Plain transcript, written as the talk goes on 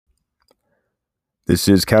This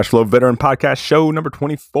is Cashflow Veteran Podcast show number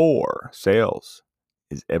 24. Sales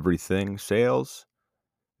is everything. Sales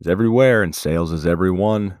is everywhere, and sales is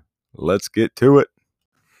everyone. Let's get to it.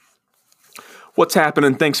 What's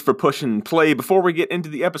happening? Thanks for pushing play. Before we get into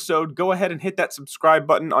the episode, go ahead and hit that subscribe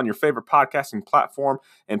button on your favorite podcasting platform,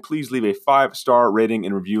 and please leave a 5-star rating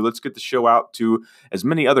and review. Let's get the show out to as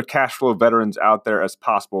many other cash flow veterans out there as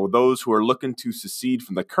possible, those who are looking to secede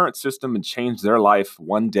from the current system and change their life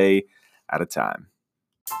one day at a time.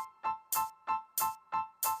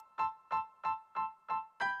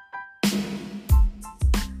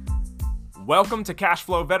 Welcome to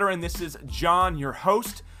Cashflow Veteran. This is John, your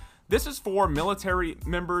host. This is for military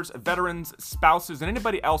members, veterans, spouses, and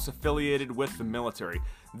anybody else affiliated with the military.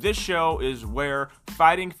 This show is where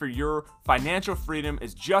fighting for your financial freedom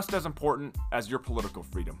is just as important as your political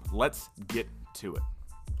freedom. Let's get to it.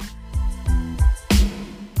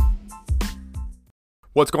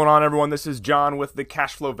 What's going on, everyone? This is John with the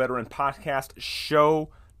Cashflow Veteran Podcast, show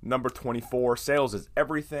number 24. Sales is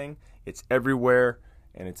everything, it's everywhere,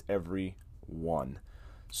 and it's everyone.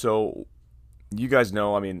 So you guys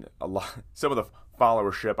know, some of the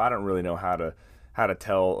followership, I don't really know how to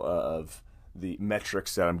tell of the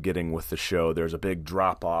metrics that I'm getting with the show. There's a big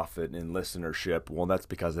drop off in listenership. Well, that's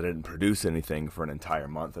because I didn't produce anything for an entire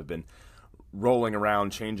month. I've been rolling around,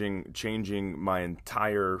 changing my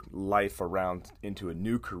entire life around into a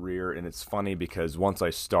new career. And it's funny because once I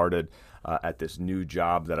started at this new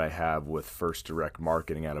job that I have with First Direct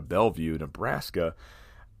Marketing out of Bellevue, Nebraska,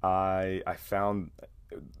 I found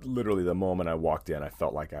literally the moment I walked in, I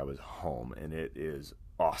felt like I was home, and it is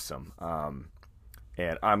awesome.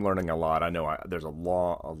 And I'm learning a lot. I know there's a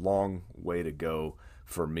long way to go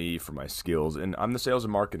for me, for my skills, and I'm the sales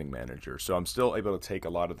and marketing manager, so I'm still able to take a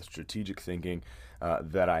lot of the strategic thinking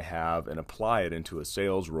that I have and apply it into a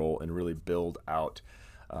sales role and really build out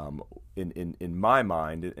in my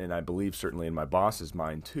mind, and I believe certainly in my boss's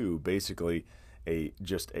mind too, basically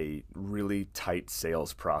just a really tight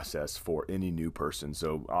sales process for any new person.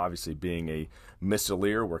 So obviously being a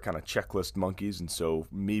missileer, we're kind of checklist monkeys. And so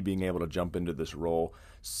me being able to jump into this role,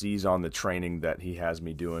 seize on the training that he has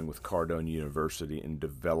me doing with Cardone University and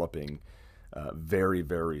developing very,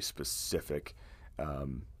 very specific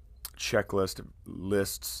checklist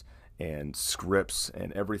lists and scripts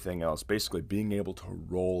and everything else, basically being able to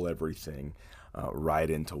roll everything right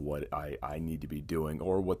into what I need to be doing,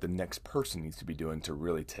 or what the next person needs to be doing to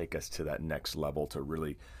really take us to that next level, to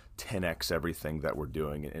really 10x everything that we're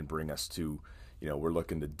doing and bring us to, we're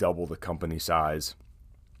looking to double the company size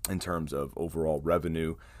in terms of overall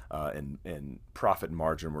revenue and profit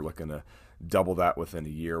margin. We're looking to double that within a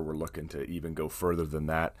year. We're looking to even go further than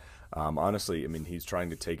that. Honestly, he's trying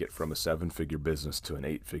to take it from a 7-figure business to an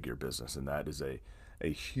 8-figure business, and that is a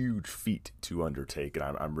huge feat to undertake,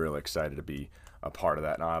 and I'm really excited to be a part of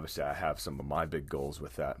that. And obviously I have some of my big goals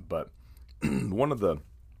with that, but one of the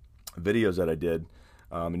videos that I did,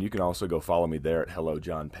 and you can also go follow me there at Hello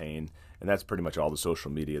John Payne, and that's pretty much all the social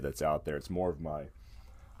media that's out there. It's more of my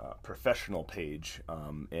professional page,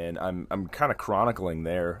 and I'm kind of chronicling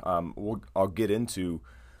there. I'll get into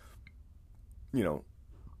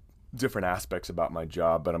different aspects about my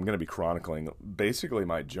job, but I'm going to be chronicling basically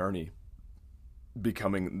my journey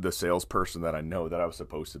becoming the salesperson that I know that I was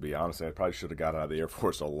supposed to be. Honestly, I probably should have got out of the Air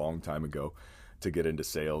Force a long time ago to get into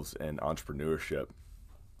sales and entrepreneurship.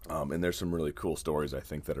 And there's some really cool stories I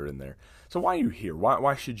think that are in there. So why are you here?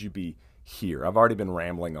 Why should you be here? I've already been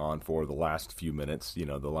rambling on for the last few minutes, the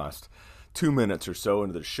last 2 minutes or so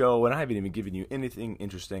into the show, and I haven't even given you anything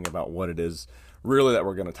interesting about what it is really that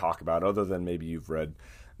we're going to talk about, other than maybe you've read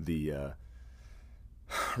the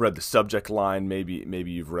subject line,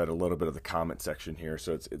 maybe you've read a little bit of the comment section here.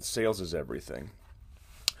 So it's sales is everything.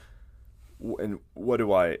 And what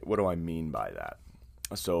do I mean by that?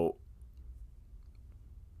 So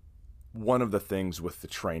one of the things with the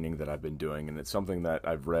training that I've been doing, and it's something that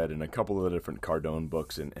I've read in a couple of the different Cardone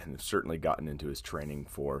books and have certainly gotten into his training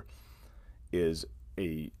for, is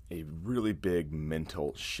a really big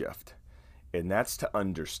mental shift. And that's to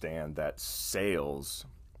understand that sales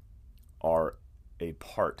are a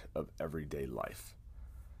part of everyday life.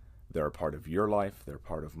 They're a part of your life. They're a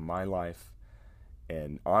part of my life.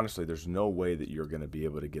 And honestly, there's no way that you're going to be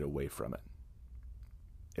able to get away from it.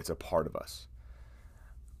 It's a part of us.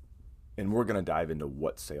 And we're going to dive into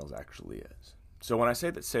what sales actually is. So when I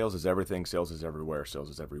say that sales is everything, sales is everywhere, sales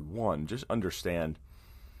is everyone, just understand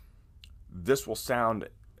this will sound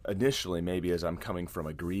initially maybe as I'm coming from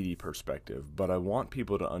a greedy perspective, but I want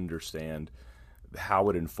people to understand how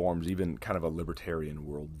it informs even kind of a libertarian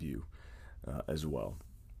worldview as well.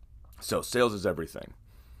 So sales is everything.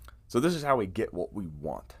 So this is how we get what we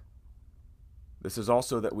want. This is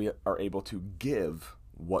also that we are able to give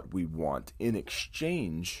what we want in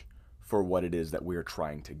exchange for what it is that we are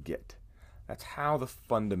trying to get. That's how the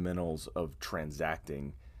fundamentals of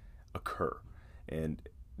transacting occur. And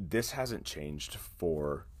this hasn't changed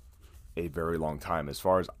for a very long time. As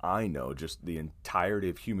far as I know, just the entirety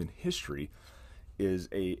of human history is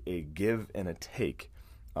a give and a take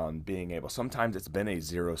on being able. Sometimes it's been a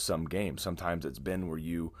zero-sum game. Sometimes it's been where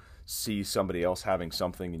you see somebody else having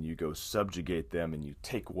something and you go subjugate them and you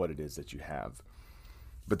take what it is that you have.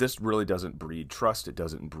 But this really doesn't breed trust. It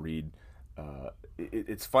doesn't breed...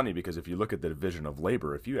 it's funny because if you look at the division of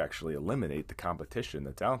labor, if you actually eliminate the competition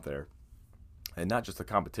that's out there, and not just the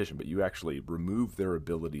competition, but you actually remove their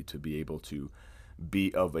ability to be able to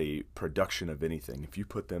be of a production of anything, if you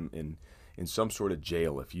put them in some sort of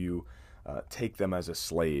jail, if you take them as a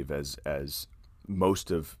slave, as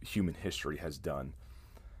most of human history has done,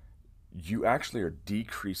 you actually are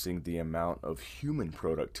decreasing the amount of human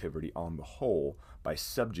productivity on the whole by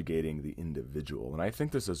subjugating the individual. And I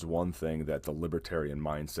think this is one thing that the libertarian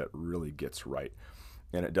mindset really gets right.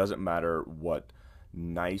 And it doesn't matter what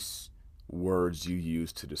nice words you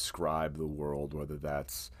use to describe the world, whether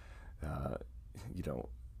that's,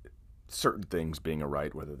 certain things being a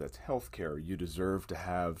right, whether that's healthcare. You deserve to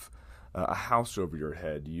have a house over your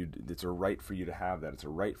head. It's a right for you to have that. It's a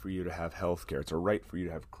right for you to have healthcare. It's a right for you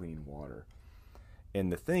to have clean water.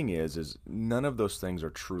 And the thing is none of those things are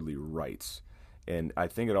truly rights. And I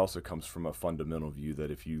think it also comes from a fundamental view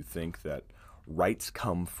that if you think that rights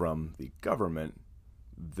come from the government,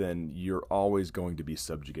 then you're always going to be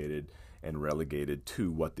subjugated and relegated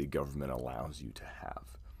to what the government allows you to have.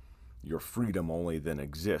 Your freedom only then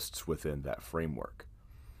exists within that framework,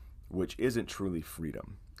 which isn't truly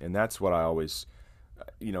freedom. And that's what I always,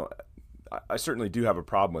 I certainly do have a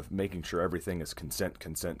problem with making sure everything is consent,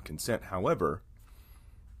 consent, consent. However,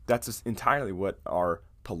 that's entirely what our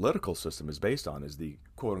political system is based on, is the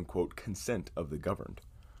quote-unquote consent of the governed.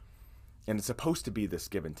 And it's supposed to be this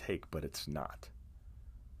give and take, but it's not.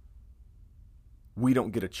 We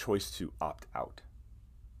don't get a choice to opt out.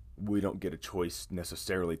 We don't get a choice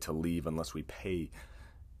necessarily to leave unless we pay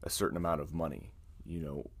a certain amount of money.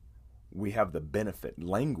 We have the benefit,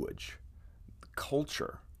 language,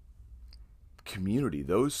 culture, community.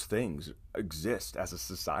 Those things exist as a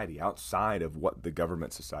society outside of what the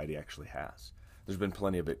government society actually has. There's been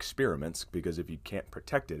plenty of experiments, because if you can't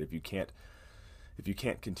protect it, if you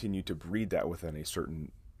can't continue to breed that within a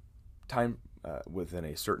certain time, within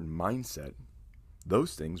a certain mindset,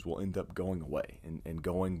 those things will end up going away and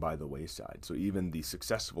going by the wayside. So even the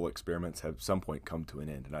successful experiments have at some point come to an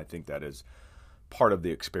end. And I think that is part of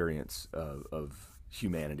the experience of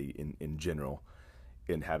humanity in general,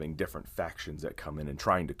 in having different factions that come in and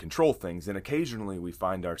trying to control things. And occasionally we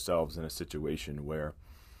find ourselves in a situation where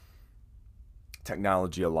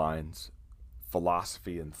technology aligns,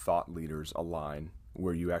 philosophy and thought leaders align,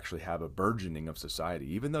 where you actually have a burgeoning of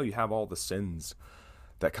society, even though you have all the sins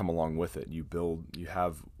that come along with it. You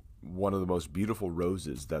have one of the most beautiful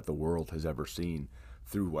roses that the world has ever seen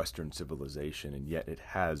through Western civilization, and yet it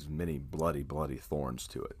has many bloody, bloody thorns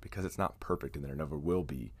to it, because it's not perfect, and there never will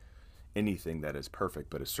be anything that is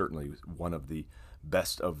perfect, but it's certainly one of the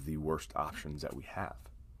best of the worst options that we have,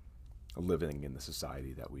 living in the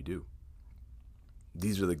society that we do.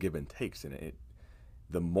 These are the give and takes, and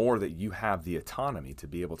the more that you have the autonomy to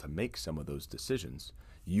be able to make some of those decisions,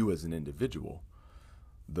 you as an individual,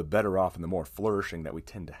 the better off and the more flourishing that we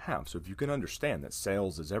tend to have. So if you can understand that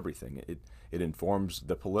sales is everything, it informs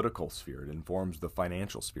the political sphere, it informs the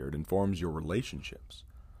financial sphere, it informs your relationships.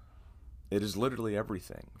 It is literally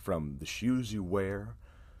everything, from the shoes you wear,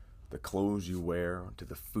 the clothes you wear, to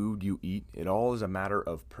the food you eat. It all is a matter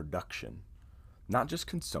of production. Not just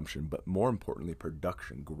consumption, but more importantly,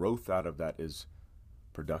 production. Growth out of that is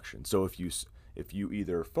production. So if you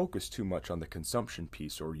either focus too much on the consumption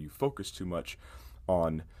piece, or you focus too much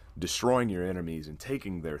on destroying your enemies and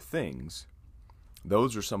taking their things,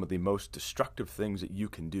 those are some of the most destructive things that you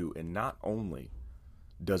can do. And not only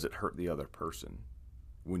does it hurt the other person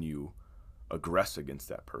when you aggress against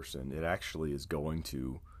that person, it actually is going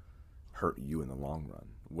to hurt you in the long run.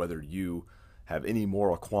 Whether you have any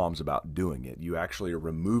moral qualms about doing it, you actually are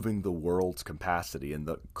removing the world's capacity. And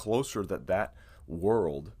the closer that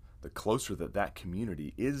world, the closer that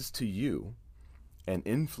community is to you and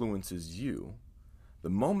influences you, the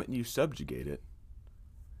moment you subjugate it,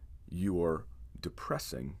 you are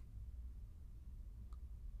depressing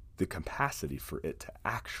the capacity for it to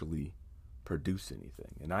actually produce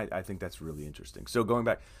anything. And I think that's really interesting. So going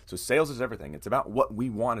back, so sales is everything. It's about what we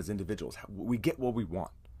want as individuals. We get what we want.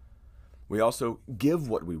 We also give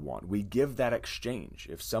what we want. We give that exchange.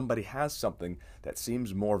 If somebody has something that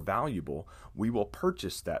seems more valuable, we will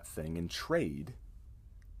purchase that thing and trade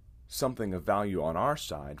something of value on our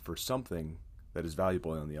side for something that is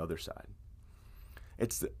valuable on the other side.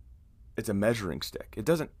 It's a measuring stick.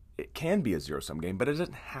 It can be a zero-sum game, but it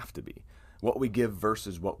doesn't have to be. What we give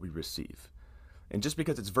versus what we receive. And just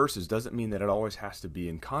because it's versus doesn't mean that it always has to be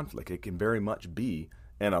in conflict. It can very much be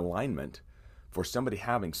an alignment for somebody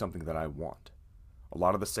having something that I want. A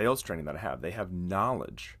lot of the sales training that I have, they have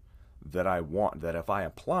knowledge that I want, that if I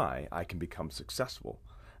apply, I can become successful.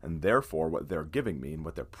 And therefore, what they're giving me and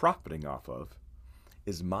what they're profiting off of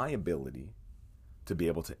is my ability to be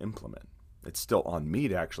able to implement. It's still on me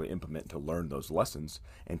to actually implement, to learn those lessons,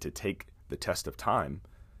 and to take the test of time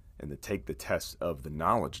and to take the test of the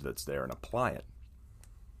knowledge that's there and apply it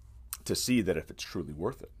to see that if it's truly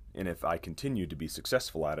worth it. And if I continue to be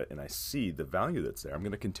successful at it and I see the value that's there, I'm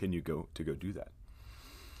going to continue to go do that.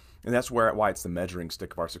 And that's why it's the measuring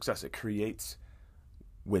stick of our success. It creates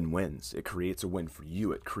win-wins. It creates a win for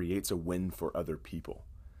you. It creates a win for other people.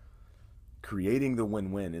 Creating the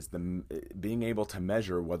win-win is being able to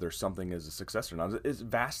measure whether something is a success or not is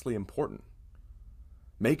vastly important.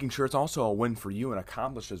 Making sure it's also a win for you and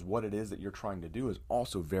accomplishes what it is that you're trying to do is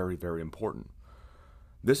also very, very important.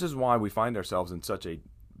 This is why we find ourselves in such a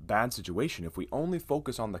bad situation if we only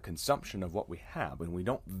focus on the consumption of what we have and we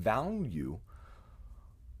don't value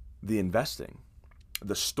the investing,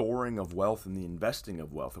 the storing of wealth and the investing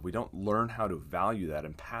of wealth. If we don't learn how to value that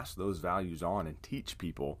and pass those values on and teach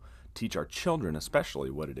our children especially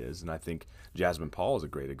what it is. And I think Jasmine Paul is a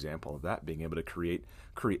great example of that, being able to create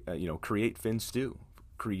FinStew,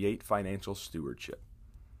 create financial stewardship.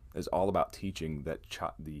 Is all about teaching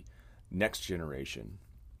the next generation,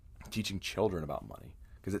 teaching children about money.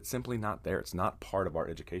 Because it's simply not there. It's not part of our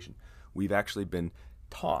education. We've actually been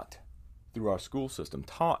taught through our school system,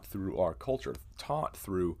 taught through our culture, taught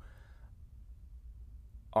through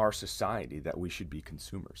our society that we should be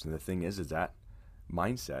consumers. And the thing is that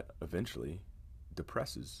mindset eventually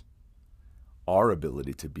depresses our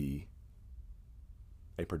ability to be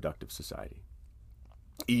a productive society,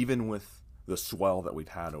 even with the swell that we've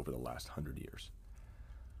had over the last 100 years.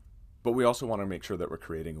 But we also want to make sure that we're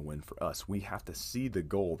creating a win for us. We have to see the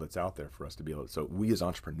goal that's out there for us to be able to. So we as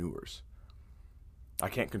entrepreneurs, I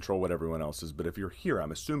can't control what everyone else is, but if you're here,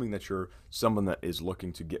 I'm assuming that you're someone that is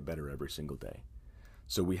looking to get better every single day.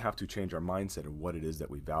 So we have to change our mindset of what it is that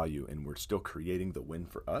we value, and we're still creating the win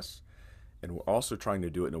for us. And we're also trying to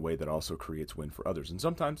do it in a way that also creates win for others. And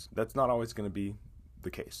sometimes that's not always going to be the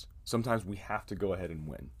case. Sometimes we have to go ahead and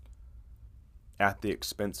win at the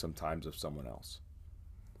expense sometimes of someone else.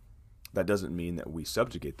 That doesn't mean that we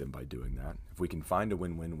subjugate them by doing that. If we can find a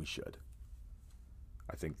win-win, we should.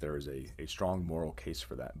 I think there is a strong moral case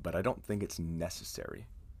for that, but I don't think it's necessary.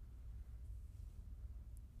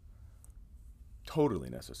 Totally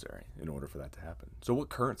necessary in order for that to happen. So what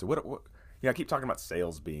currency? What? I keep talking about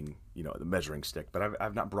sales being, the measuring stick, but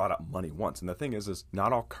I've not brought up money once. And the thing is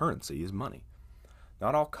not all currency is money.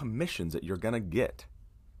 Not all commissions that you're going to get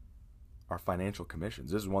are financial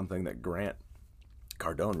commissions. This is one thing that Grant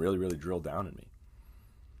Cardone really, really drilled down in me.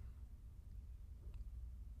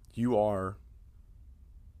 You are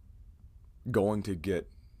going to get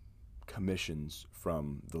commissions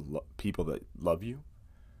from the people that love you,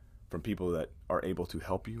 from people that are able to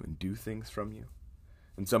help you and do things from you.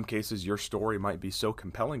 In some cases, your story might be so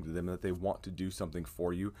compelling to them that they want to do something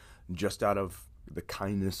for you just out of the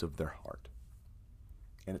kindness of their heart.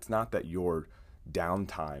 And it's not that your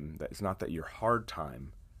downtime, it's not that your hard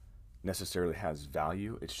time necessarily has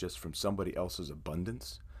value. It's just from somebody else's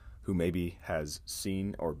abundance who maybe has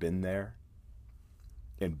seen or been there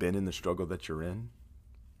and been in the struggle that you're in.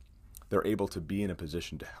 They're able to be in a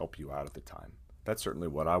position to help you out at the time. That's certainly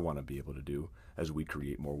what I want to be able to do as we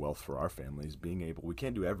create more wealth for our families. We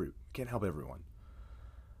can't help everyone.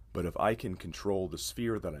 But if I can control the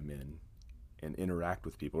sphere that I'm in and interact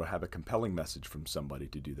with people or have a compelling message from somebody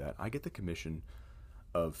to do that, I get the commission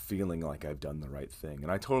of feeling like I've done the right thing.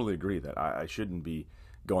 And I totally agree that I shouldn't be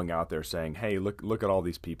going out there saying, hey, look at all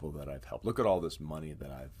these people that I've helped. Look at all this money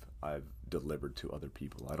that I've delivered to other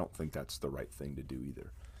people. I don't think that's the right thing to do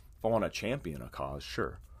either. If I want to champion a cause,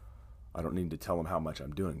 sure. I don't need to tell them how much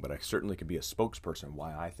I'm doing, but I certainly can be a spokesperson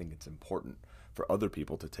why I think it's important for other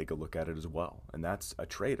people to take a look at it as well. And that's a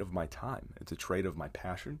trait of my time. It's a trait of my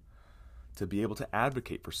passion to be able to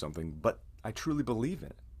advocate for something, but I truly believe in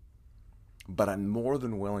it. But I'm more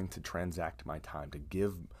than willing to transact my time, to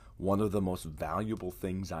give one of the most valuable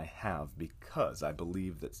things I have, because I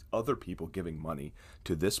believe that other people giving money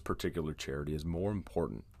to this particular charity is more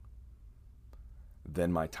important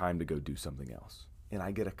than my time to go do something else. And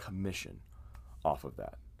I get a commission off of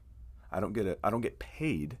that. I don't get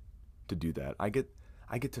paid to do that. I get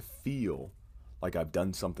to feel like I've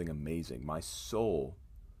done something amazing. My soul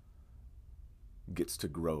gets to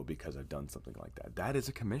grow because I've done something like that. That is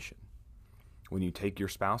a commission. When you take your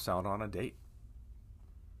spouse out on a date,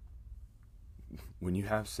 when you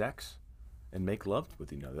have sex and make love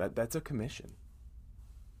with each other, that's a commission.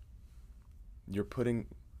 You're putting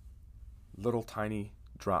little tiny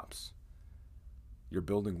drops. You're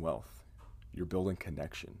building wealth. You're building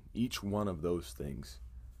connection. Each one of those things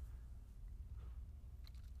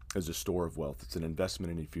is a store of wealth. It's an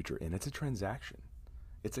investment in your future, and it's a transaction.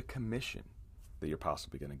 It's a commission that you're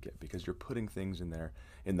possibly going to get because you're putting things in there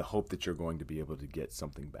in the hope that you're going to be able to get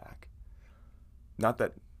something back. Not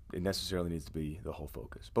that it necessarily needs to be the whole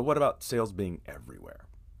focus. But what about sales being everywhere?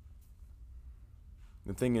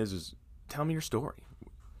 The thing is tell me your story.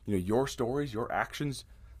 Your stories, your actions,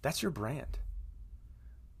 that's your brand.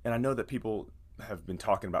 And I know that people have been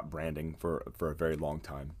talking about branding for a very long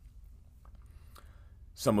time.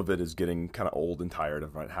 Some of it is getting kind of old and tired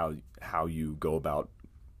of how you go about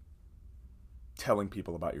telling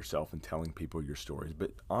people about yourself and telling people your stories.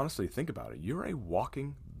 But honestly, think about it. You're a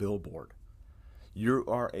walking billboard. You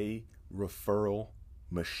are a referral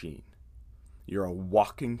machine. You're a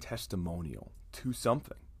walking testimonial to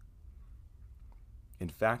something. In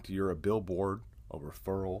fact, you're a billboard, a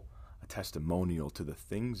referral, a testimonial to the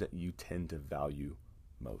things that you tend to value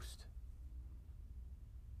most.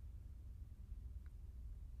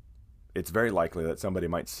 It's very likely that somebody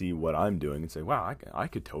might see what I'm doing and say, wow, I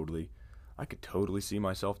could totally see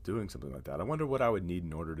myself doing something like that. I wonder what I would need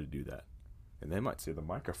in order to do that. And they might see the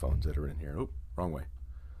microphones that are in here. Oh, wrong way.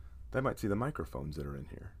 They might see the microphones that are in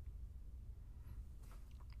here.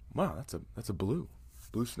 Wow, that's a blue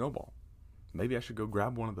snowball. Maybe I should go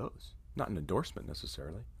grab one of those. Not an endorsement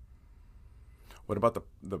necessarily. What about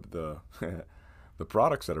the the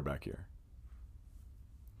products that are back here?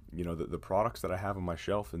 The products that I have on my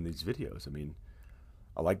shelf in these videos. I mean,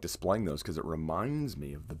 I like displaying those because it reminds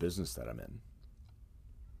me of the business that I'm in.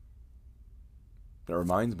 It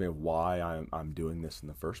reminds me of why I'm doing this in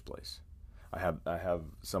the first place. I have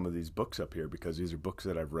some of these books up here because these are books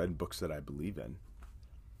that I've read, books that I believe in.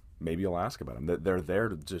 Maybe you'll ask about them. They're there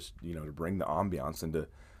to just, to bring the ambiance and to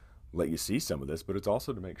let you see some of this, but it's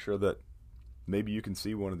also to make sure that maybe you can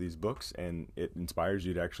see one of these books and it inspires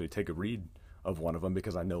you to actually take a read of one of them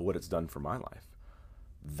because I know what it's done for my life.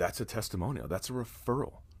 That's a testimonial. That's a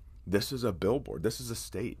referral. This is a billboard. This is a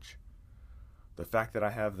stage. The fact that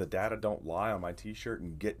I have the data don't lie on my t-shirt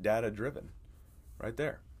and get data driven right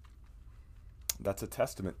there. That's a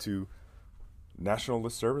testament to National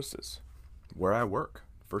List Services, where I work,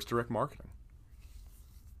 First Direct Marketing.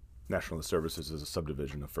 National List Services is a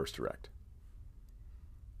subdivision of First Direct.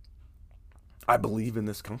 I believe in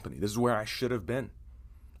this company. This is where I should have been.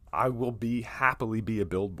 I will happily be a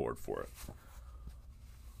billboard for it.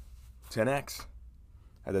 10X.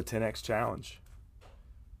 Had the 10X challenge.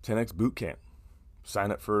 10X boot camp.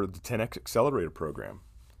 Sign up for the 10X accelerator program.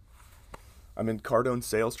 I'm in Cardone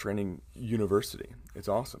Sales Training University. It's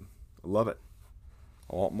awesome. I love it.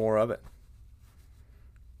 I want more of it.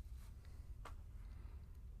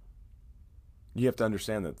 You have to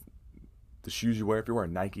understand that the shoes you wear, if you're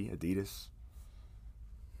wearing Nike, Adidas,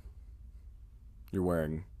 you're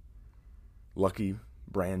wearing Lucky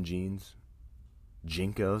brand jeans,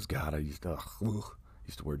 Jinkos. God, I used to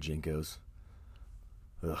wear Jinkos.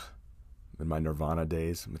 In my Nirvana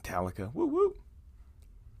days, Metallica, woo woo.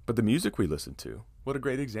 But the music we listen to, what a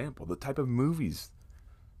great example. The type of movies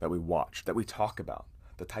that we watch, that we talk about,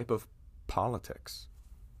 the type of politics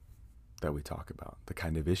that we talk about, the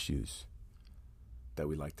kind of issues that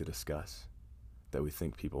we like to discuss, that we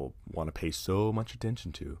think people want to pay so much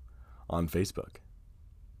attention to on Facebook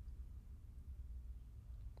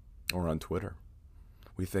or on Twitter.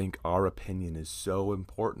 We think our opinion is so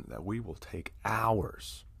important that we will take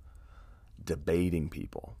hours debating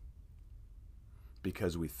people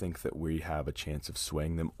because we think that we have a chance of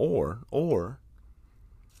swaying them, or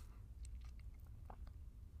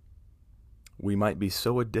we might be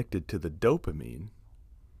so addicted to the dopamine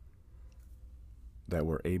that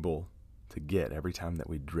we're able to get every time that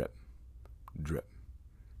we drip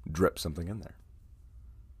something in there.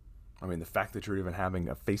 I mean, the fact that you're even having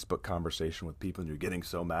a Facebook conversation with people and you're getting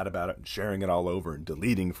so mad about it and sharing it all over and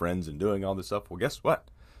deleting friends and doing all this stuff, well, guess what?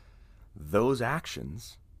 Those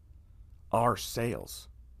actions are sales.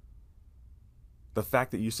 The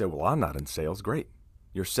fact that you say, well, I'm not in sales, great.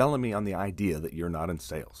 You're selling me on the idea that you're not in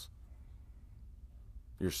sales.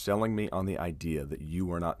 You're selling me on the idea that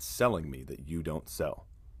you are not selling me, that you don't sell.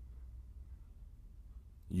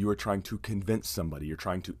 You are trying to convince somebody. You're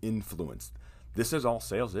trying to influence. This is all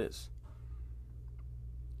sales is.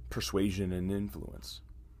 Persuasion and influence.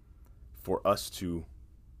 For us to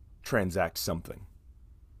transact something.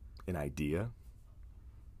 An idea.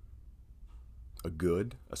 A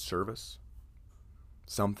good. A service.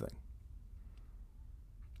 Something.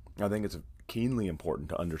 I think it's keenly important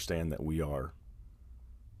to understand that we are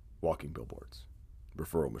walking billboards,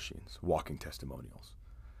 referral machines, walking testimonials.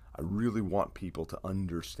 I really want people to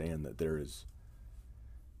understand that there is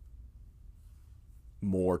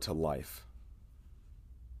more to life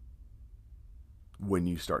when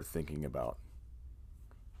you start thinking about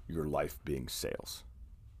your life being sales.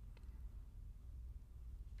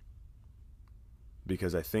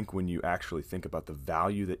 Because I think when you actually think about the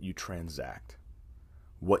value that you transact,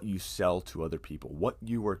 what you sell to other people, what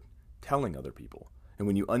you are telling other people, and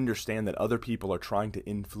when you understand that other people are trying to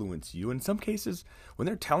influence you, in some cases, when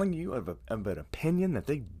they're telling you of an opinion that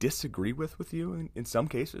they disagree with you in some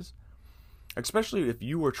cases, especially if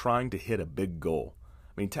you were trying to hit a big goal.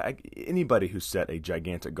 I mean, anybody who set a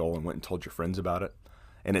gigantic goal and went and told your friends about it,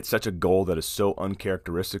 and it's such a goal that is so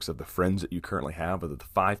uncharacteristic of the friends that you currently have, or the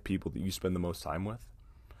 5 people that you spend the most time with,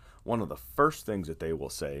 one of the first things that they will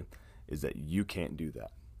say is that you can't do that.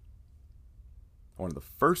 One of the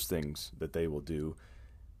first things that they will do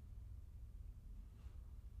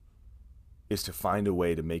is to find a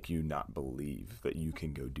way to make you not believe that you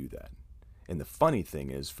can go do that. And the funny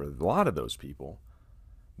thing is, for a lot of those people,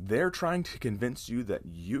 they're trying to convince you that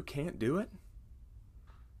you can't do it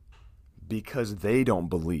because they don't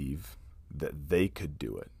believe that they could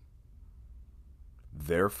do it.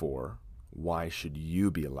 Therefore, why should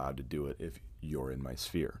you be allowed to do it if you're in my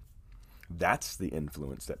sphere? That's the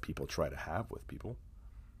influence that people try to have with people.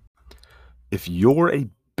 If you're a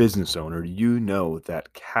business owner, you know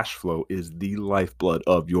that cash flow is the lifeblood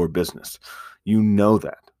of your business. You know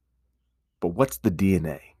that. But what's the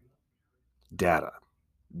DNA? Data.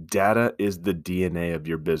 Data is the DNA of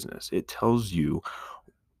your business. It tells you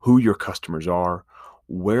who your customers are,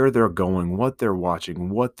 where they're going, what they're watching,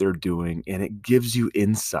 what they're doing, and it gives you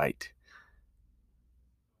insight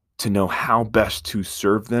to know how best to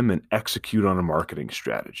serve them and execute on a marketing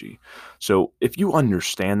strategy. So if you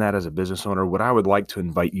understand that as a business owner, what I would like to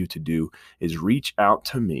invite you to do is reach out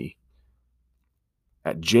to me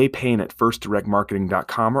at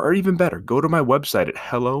jpayne@firstdirectmarketing.com, or even better, go to my website at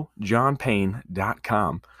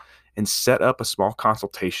hellojohnpayne.com and set up a small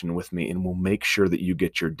consultation with me, and we'll make sure that you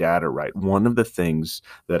get your data right. One of the things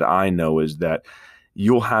that I know is that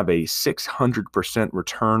you'll have a 600%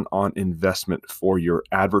 return on investment for your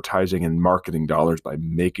advertising and marketing dollars by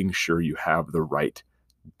making sure you have the right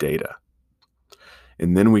data.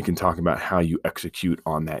 And then we can talk about how you execute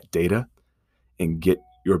on that data and get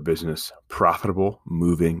your business profitable,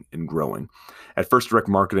 moving, and growing. At First Direct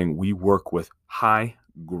Marketing, we work with high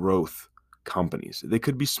growth companies. They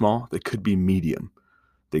could be small, they could be medium,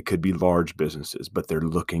 they could be large businesses, but they're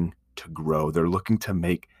looking to grow. They're looking to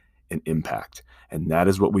make an impact. And that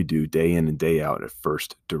is what we do day in and day out at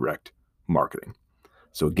First Direct Marketing.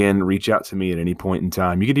 So again, reach out to me at any point in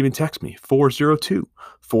time. You can even text me,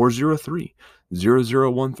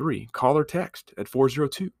 402-403-0013. Call or text at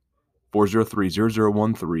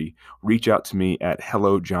 402-403-0013. Reach out to me at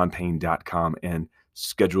hellojohnpayne.com and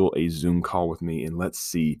schedule a Zoom call with me, and let's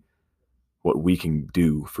see what we can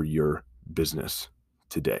do for your business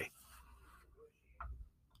today.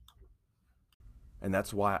 And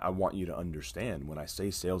that's why I want you to understand, when I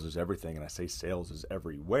say sales is everything and I say sales is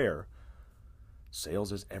everywhere,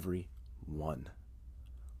 sales is everyone.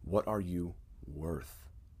 What are you worth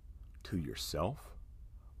to yourself?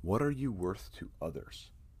 What are you worth to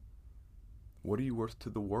others? What are you worth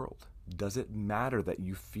to the world? Does it matter that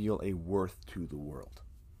you feel a worth to the world?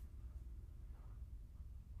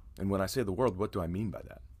 And when I say the world, what do I mean by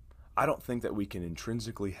that? I don't think that we can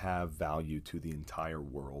intrinsically have value to the entire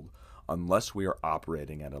world unless we are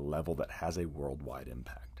operating at a level that has a worldwide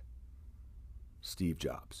impact. Steve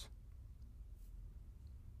Jobs,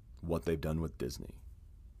 what they've done with Disney.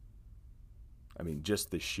 I mean,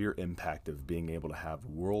 just the sheer impact of being able to have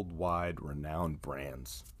worldwide renowned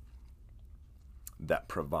brands that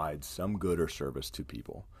provide some good or service to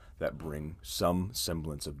people, that bring some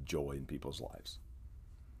semblance of joy in people's lives,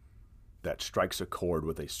 that strikes a chord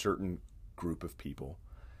with a certain group of people,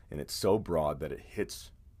 and it's so broad that it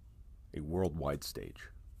hits a worldwide stage.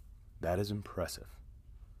 That is impressive,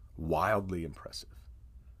 wildly impressive.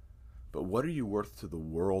 But what are you worth to the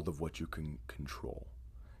world of what you can control?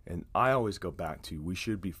 And I always go back to, we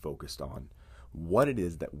should be focused on what it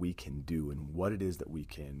is that we can do and what it is that we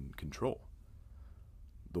can control.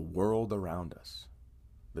 The world around us.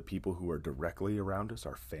 the people who are directly around us,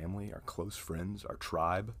 our family, our close friends, our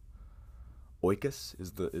tribe. Oikos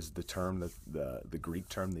is the term that the Greek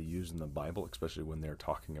term they use in the Bible, especially when they're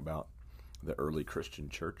talking about the early Christian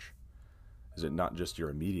church. Is it not just your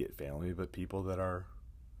immediate family, but people that are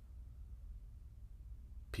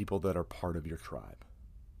part of your tribe?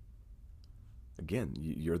 Again,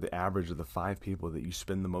 you're the average of the 5 people that you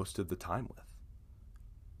spend the most of the time with.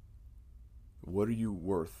 What are you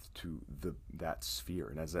worth to that sphere?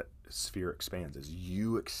 And as that sphere expands, as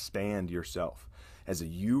you expand yourself, as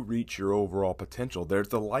you reach your overall potential, there's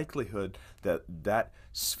the likelihood that that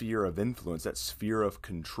sphere of influence, that sphere of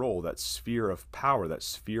control, that sphere of power, that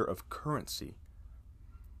sphere of currency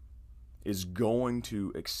is going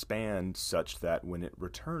to expand such that when it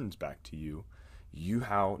returns back to you, you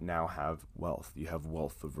now have wealth. You have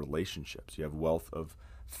wealth of relationships. You have wealth of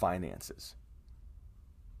finances.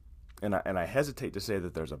 And I hesitate to say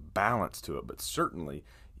that there's a balance to it, but certainly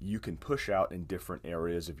you can push out in different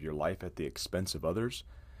areas of your life at the expense of others,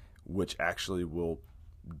 which actually will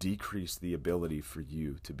decrease the ability for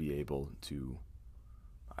you to be able to,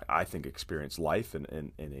 I think, experience life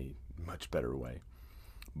in a much better way.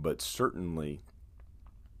 But certainly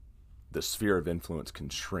the sphere of influence can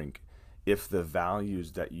shrink if the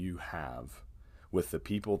values that you have with the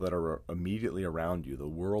people that are immediately around you, the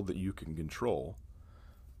world that you can control,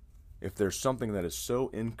 if there's something that is so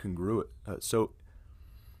incongruent,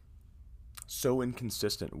 so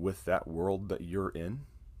inconsistent with that world that you're in,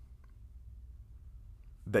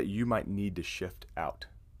 that you might need to shift out,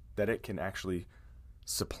 that it can actually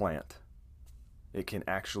supplant, it can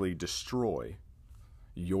actually destroy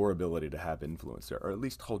your ability to have influence there, or at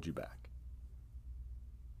least hold you back.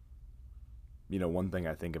 You know, one thing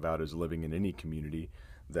I think about is living in any community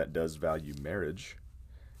that does value marriage,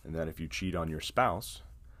 and that if you cheat on your spouse,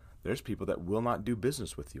 there's people that will not do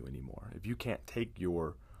business with you anymore. If you can't take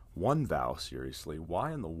your one vow seriously,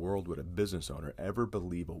 why in the world would a business owner ever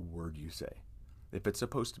believe a word you say, if it's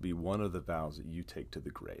supposed to be one of the vows that you take to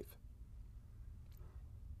the grave?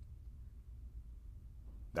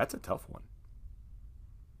 That's a tough one.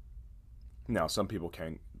 Now, some people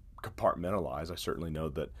can compartmentalize. I certainly know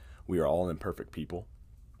that we are all imperfect people.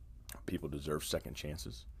 People deserve second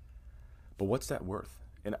chances. But what's that worth?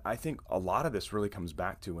 And I think a lot of this really comes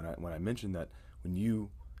back to when I mentioned that when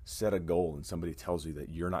you set a goal and somebody tells you that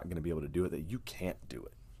you're not going to be able to do it, that you can't do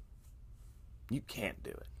it. You can't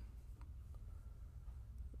do it.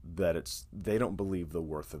 That they don't believe the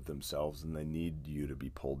worth of themselves, and they need you to be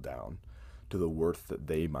pulled down to the worth that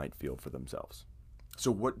they might feel for themselves.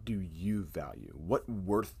 So what do you value? What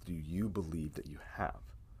worth do you believe that you have?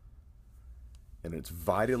 And it's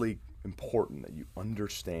vitally important that you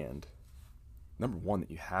understand, number one, that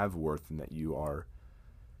you have worth and that you are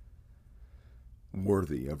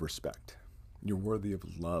worthy of respect. You're worthy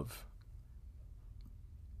of love.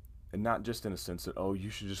 And not just in a sense that, oh, you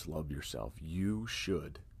should just love yourself. You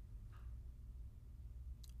should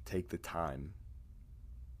take the time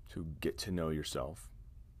to get to know yourself.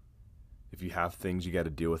 If you have things you got to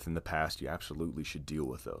deal with in the past, you absolutely should deal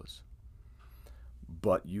with those.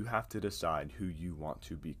 But you have to decide who you want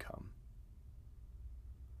to become.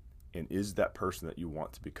 And is that person that you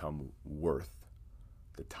want to become worth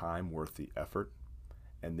the time, worth the effort?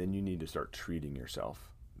 And then you need to start treating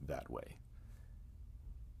yourself that way.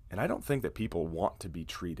 And I don't think that people want to be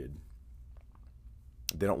treated.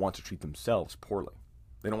 They don't want to treat themselves poorly.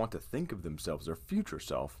 They don't want to think of themselves, their future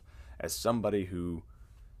self, as somebody who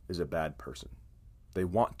is a bad person. They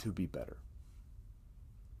want to be better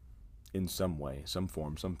in some way, some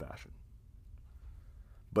form, some fashion.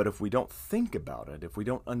 But if we don't think about it, if we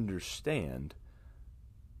don't understand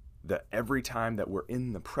that every time that we're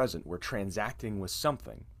in the present, we're transacting with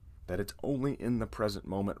something, that it's only in the present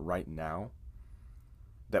moment right now,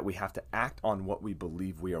 that we have to act on what we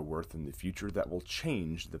believe we are worth in the future, that will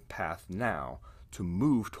change the path now to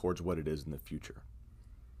move towards what it is in the future.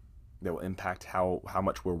 That will impact how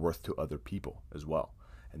much we're worth to other people as well.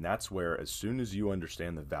 And that's where, as soon as you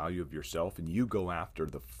understand the value of yourself and you go after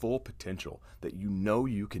the full potential that you know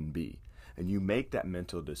you can be, and you make that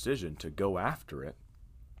mental decision to go after it,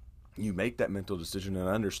 you make that mental decision and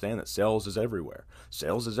understand that sales is everywhere.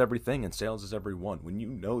 Sales is everything, and sales is everyone. When you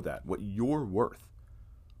know that, what you're worth,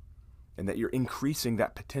 and that you're increasing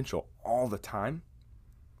that potential all the time,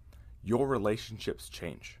 your relationships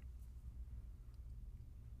change.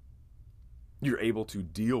 You're able to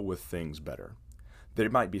deal with things better. There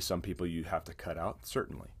might be some people you have to cut out,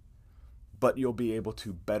 certainly. But you'll be able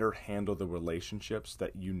to better handle the relationships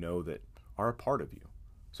that you know that are a part of you.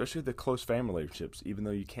 Especially the close family relationships, even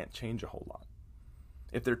though you can't change a whole lot.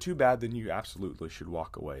 If they're too bad, then you absolutely should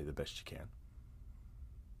walk away the best you can.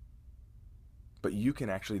 But you can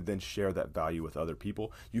actually then share that value with other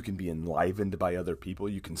people. You can be enlivened by other people.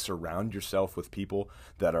 You can surround yourself with people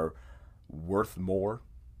that are worth more,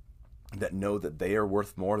 that know that they are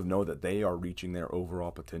worth more, know that they are reaching their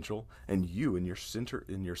overall potential. And you, in your center,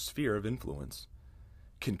 in your sphere of influence,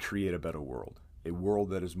 can create a better world. A world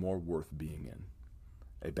that is more worth being in.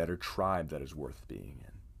 A better tribe that is worth being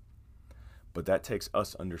in. But that takes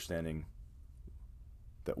us understanding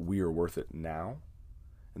that we are worth it now,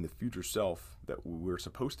 and the future self that we're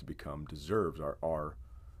supposed to become deserves our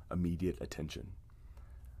immediate attention.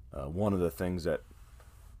 One of the things that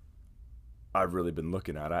I've really been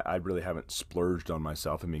looking at, I really haven't splurged on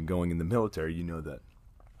myself. I mean, going in the military, you know that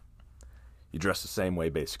you dress the same way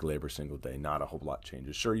basically every single day. Not a whole lot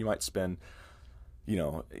changes. Sure, you might spend,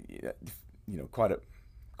 quite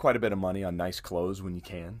a bit of money on nice clothes when you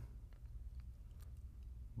can.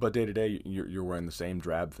 But day to day, you're wearing the same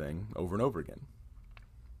drab thing over and over again.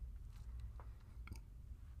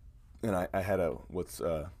 And I had I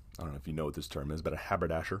don't know if you know what this term is, but a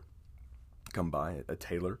haberdasher come by, a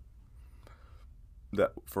tailor,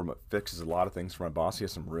 that fixes a lot of things for my boss. He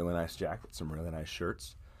has some really nice jackets, some really nice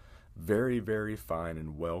shirts. Very, very fine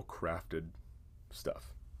and well-crafted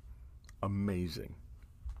stuff. Amazing.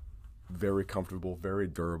 Very comfortable, very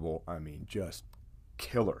durable. I mean, just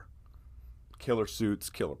killer. Killer suits,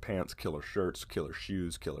 killer pants, killer shirts, killer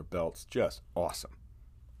shoes, killer belts. Just awesome.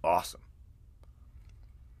 Awesome.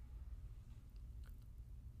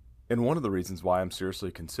 And one of the reasons why I'm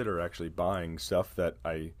seriously consider actually buying stuff that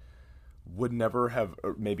I would never have,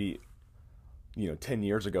 or maybe, 10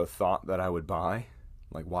 years ago thought that I would buy,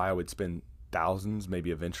 like why I would spend thousands,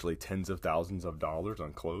 maybe eventually tens of thousands of dollars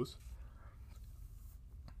on clothes,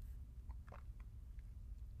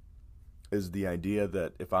 is the idea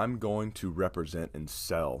that if I'm going to represent and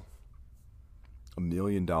sell $1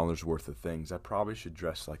 million worth of things, I probably should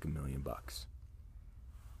dress like $1 million.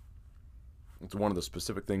 It's one of the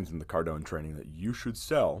specific things in the Cardone training that you should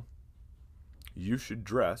sell. You should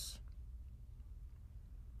dress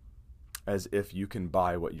as if you can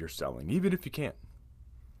buy what you're selling, even if you can't.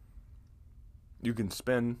 You can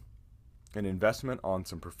spend an investment on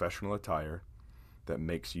some professional attire that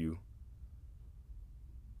makes you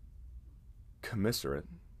commensurate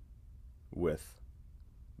with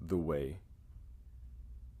the way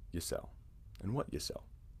you sell and what you sell.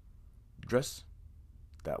 Dress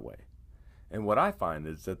that way. And what I find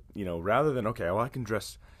is that, rather than, okay, well, I can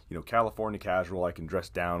dress, California casual, I can dress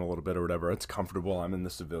down a little bit or whatever, it's comfortable, I'm in the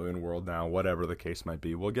civilian world now, whatever the case might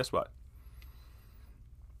be. Well, guess what?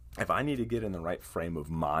 If I need to get in the right frame of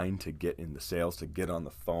mind to get in the sales, to get on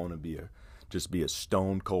the phone and just be a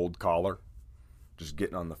stone cold caller, just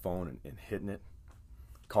getting on the phone and hitting it,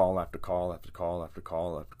 call after call after call after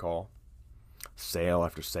call after call, sale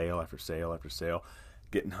after sale after sale after sale,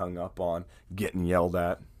 getting hung up on, getting yelled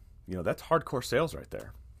at, that's hardcore sales right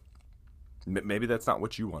there. Maybe that's not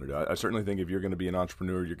what you want to do. I certainly think if you're going to be an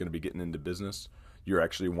entrepreneur, you're going to be getting into business, you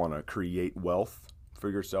actually want to create wealth for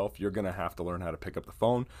yourself, you're going to have to learn how to pick up the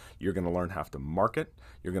phone. You're going to learn how to market.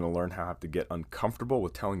 You're going to learn how to get uncomfortable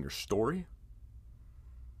with telling your story.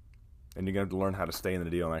 And you're going to have to learn how to stay in the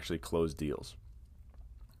deal and actually close deals.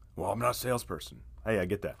 Well, I'm not a salesperson. Hey, I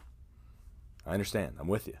get that. I understand. I'm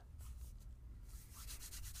with you.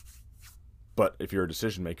 But if you're a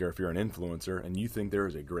decision maker, if you're an influencer, and you think there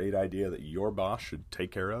is a great idea that your boss should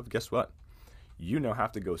take care of, guess what? You now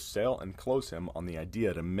have to go sell and close him on the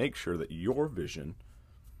idea to make sure that your vision,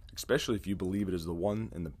 especially if you believe it is the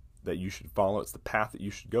one that you should follow, it's the path that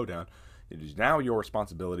you should go down, it is now your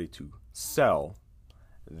responsibility to sell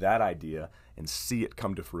that idea and see it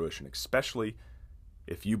come to fruition, especially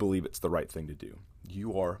if you believe it's the right thing to do.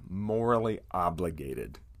 You are morally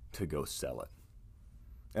obligated to go sell it.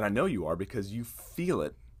 And I know you are because you feel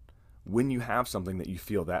it when you have something that you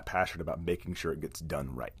feel that passionate about making sure it gets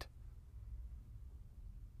done right.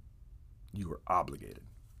 You are obligated.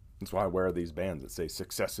 That's why I wear these bands that say,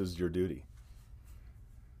 success is your duty.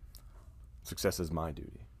 Success is my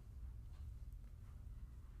duty.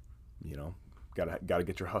 Gotta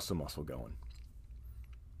get your hustle muscle going.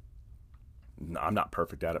 I'm not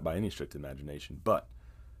perfect at it by any strict imagination, but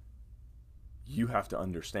you have to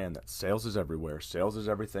understand that sales is everywhere, sales is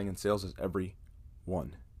everything, and sales is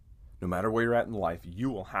everyone. No matter where you're at in life, you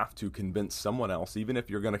will have to convince someone else, even if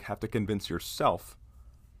you're going to have to convince yourself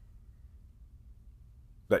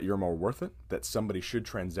that you're more worth it, that somebody should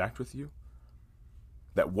transact with you,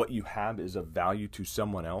 that what you have is of value to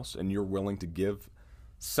someone else, and you're willing to give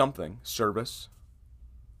something, service,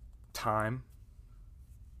 time,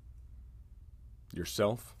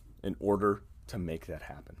 yourself, in order to make that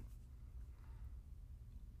happen.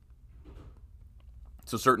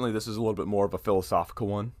 So certainly this is a little bit more of a philosophical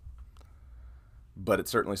one, but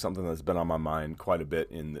it's certainly something that's been on my mind quite a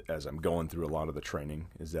bit as I'm going through a lot of the training,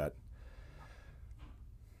 is that,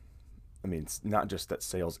 I mean, it's not just that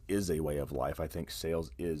sales is a way of life. I think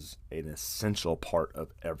sales is an essential part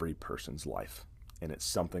of every person's life. And it's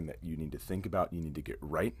something that you need to think about, you need to get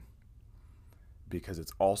right, because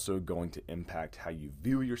it's also going to impact how you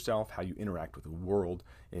view yourself, how you interact with the world.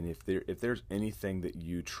 And if there's anything that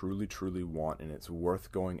you truly, truly want and it's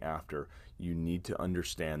worth going after, you need to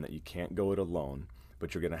understand that you can't go it alone,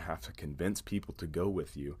 but you're going to have to convince people to go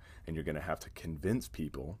with you, and you're going to have to convince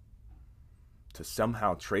people to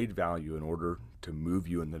somehow trade value in order to move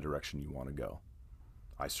you in the direction you want to go.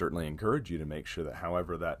 I certainly encourage you to make sure that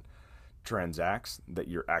however that transacts, that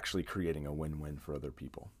you're actually creating a win-win for other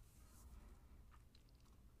people.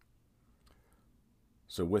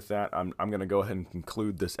 So with that, I'm going to go ahead and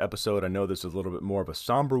conclude this episode. I know this is a little bit more of a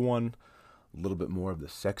somber one, a little bit more of the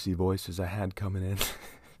sexy voices I had coming in.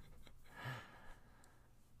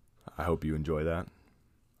 I hope you enjoy that.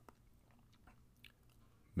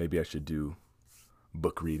 Maybe I should do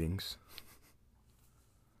book readings.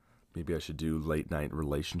 Maybe I should do late night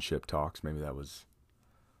relationship talks. Maybe that was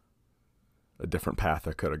a different path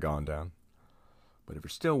I could have gone down. But if you're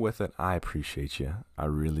still with it, I appreciate you. I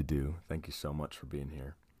really do. Thank you so much for being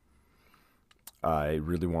here. I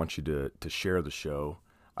really want you to share the show.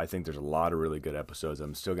 I think there's a lot of really good episodes.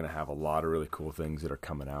 I'm still going to have a lot of really cool things that are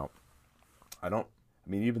coming out.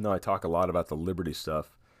 Even though I talk a lot about the liberty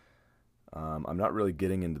stuff, I'm not really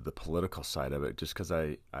getting into the political side of it, just because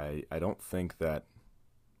I don't think that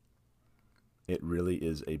it really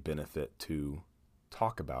is a benefit to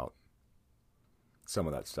talk about some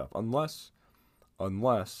of that stuff, unless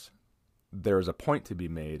there's a point to be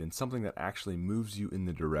made and something that actually moves you in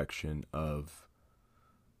the direction of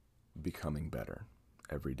becoming better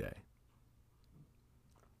every day.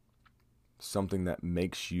 Something that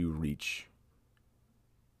makes you reach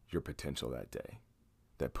your potential that day,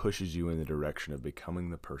 that pushes you in the direction of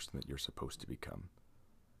becoming the person that you're supposed to become,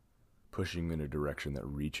 pushing you in a direction that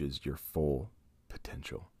reaches your full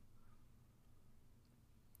potential.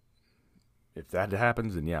 If that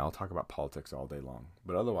happens, then yeah, I'll talk about politics all day long.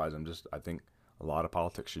 But otherwise, I think a lot of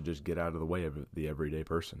politics should just get out of the way of the everyday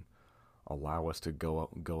person. Allow us to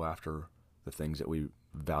go after the things that we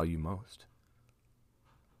value most.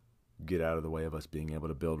 Get out of the way of us being able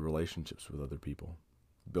to build relationships with other people,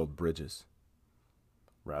 build bridges,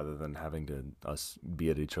 rather than having to us be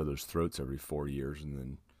at each other's throats every 4 years and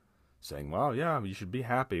then saying, well, yeah, you should be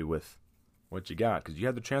happy with what you got because you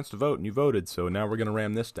had the chance to vote and you voted, so now we're going to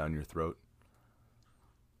ram this down your throat.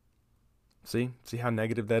 See how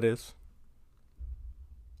negative that is?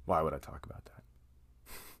 Why would I talk about that?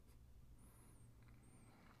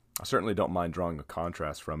 I certainly don't mind drawing a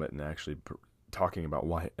contrast from it and actually talking about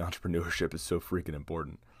why entrepreneurship is so freaking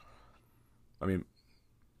important. I mean,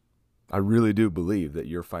 I really do believe that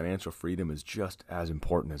your financial freedom is just as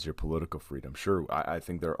important as your political freedom. Sure, I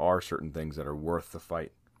think there are certain things that are worth the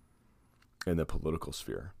fight in the political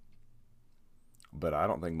sphere. But I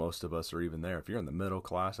don't think most of us are even there. If you're in the middle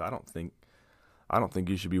class, I don't think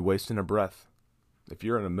you should be wasting a breath. If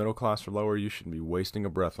you're in a middle class or lower, you shouldn't be wasting a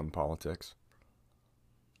breath on politics.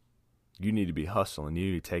 You need to be hustling. You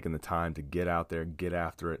need to be taking the time to get out there, get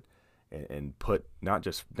after it, and put not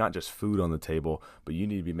just food on the table, but you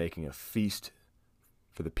need to be making a feast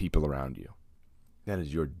for the people around you. That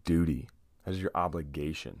is your duty. That is your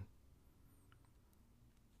obligation.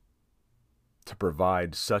 To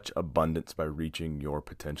provide such abundance by reaching your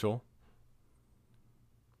potential.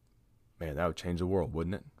 Man, that would change the world,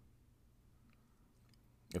 wouldn't it?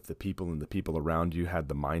 If the people around you had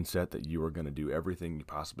the mindset that you were going to do everything you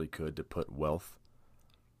possibly could to put wealth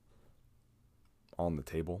on the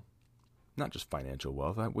table. Not just financial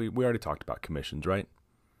wealth. We already talked about commissions, right?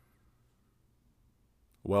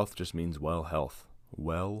 Wealth just means well health.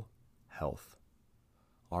 Well health.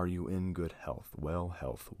 Are you in good health? Well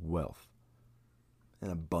health. Wealth. An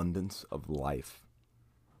abundance of life.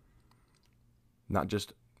 Not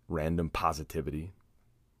just random positivity,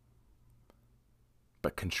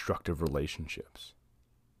 but constructive relationships.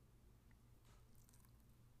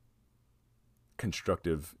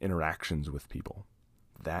 Constructive interactions with people.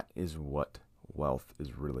 That is what wealth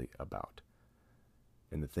is really about.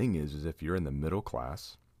 And the thing is if you're in the middle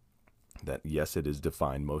class, that yes, it is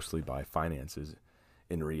defined mostly by finances,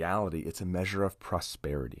 in reality, it's a measure of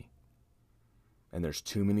prosperity. And there's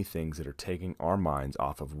too many things that are taking our minds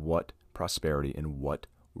off of what prosperity and what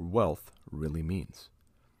wealth really means.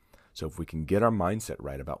 So if we can get our mindset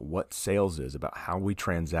right about what sales is, about how we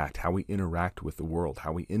transact, how we interact with the world,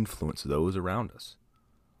 how we influence those around us,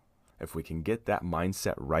 if we can get that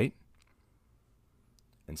mindset right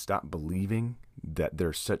and stop believing that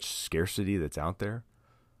there's such scarcity that's out there,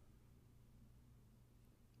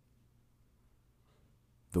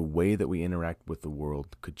 the way that we interact with the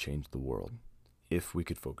world could change the world if we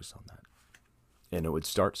could focus on that. And it would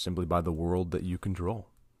start simply by the world that you control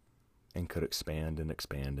and could expand and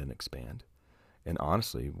expand and expand. And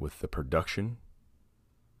honestly, with the production,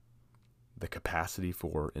 the capacity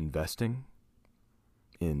for investing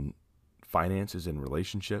in finances and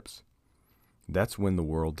relationships, that's when the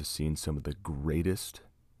world has seen some of the greatest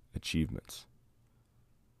achievements.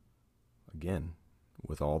 Again,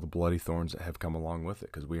 with all the bloody thorns that have come along with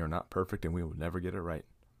it, because we are not perfect and we will never get it right.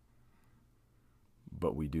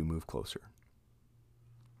 But we do move closer.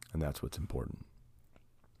 And that's what's important.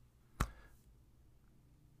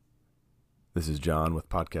 This is John with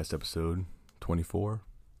podcast episode 24.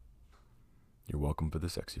 You're welcome for the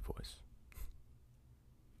sexy voice.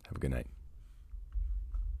 Have a good night.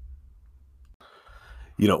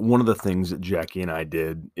 You know, one of the things that Jackie and I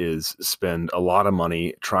did is spend a lot of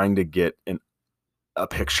money trying to get a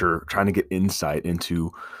picture, trying to get insight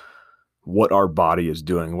into what our body is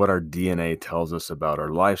doing, what our DNA tells us about our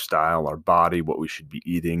lifestyle, our body, what we should be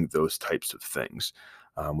eating, those types of things.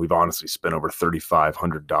 We've honestly spent over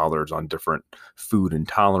 $3,500 on different food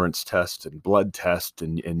intolerance tests and blood tests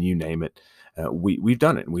and you name it. We've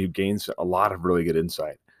done it. We've gained a lot of really good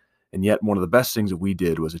insight. And yet one of the best things that we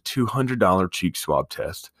did was a $200 cheek swab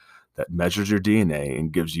test that measures your DNA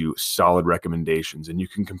and gives you solid recommendations. And you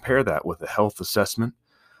can compare that with a health assessment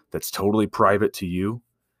that's totally private to you.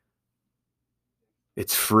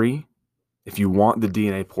 It's free. If you want the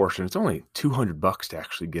DNA portion, it's only $200 to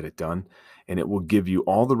actually get it done. And it will give you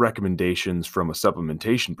all the recommendations from a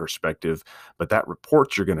supplementation perspective. But that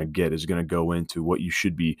report you're going to get is going to go into what you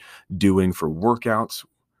should be doing for workouts,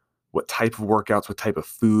 what type of workouts, what type of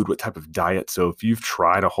food, what type of diet. So if you've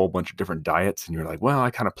tried a whole bunch of different diets and you're like, well,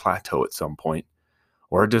 I kind of plateau at some point,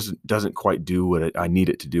 or it doesn't quite do what I need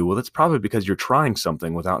it to do, well, that's probably because you're trying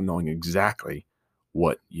something without knowing exactly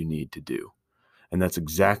what you need to do. And that's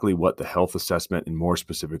exactly what the health assessment and more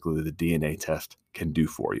specifically the DNA test can do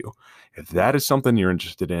for you. If that is something you're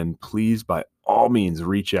interested in, please by all means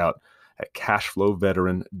reach out at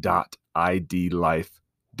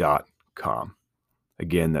cashflowveteran.idlife.com.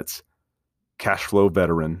 Again, that's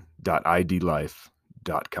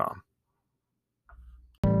cashflowveteran.idlife.com.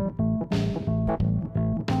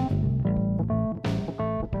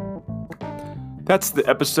 That's the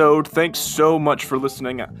episode. Thanks so much for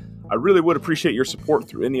listening. I really would appreciate your support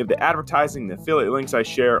through any of the advertising, the affiliate links I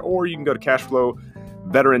share, or you can go to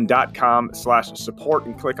cashflowveteran.com/support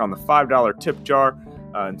and click on the $5 tip jar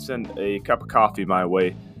and send a cup of coffee my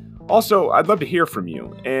way. Also, I'd love to hear from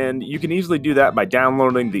you, and you can easily do that by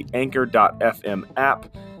downloading the Anchor.fm app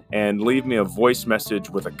and leave me a voice message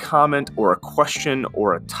with a comment or a question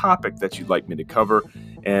or a topic that you'd like me to cover,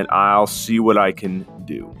 and I'll see what I can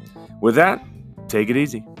do. With that, take it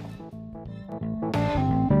easy.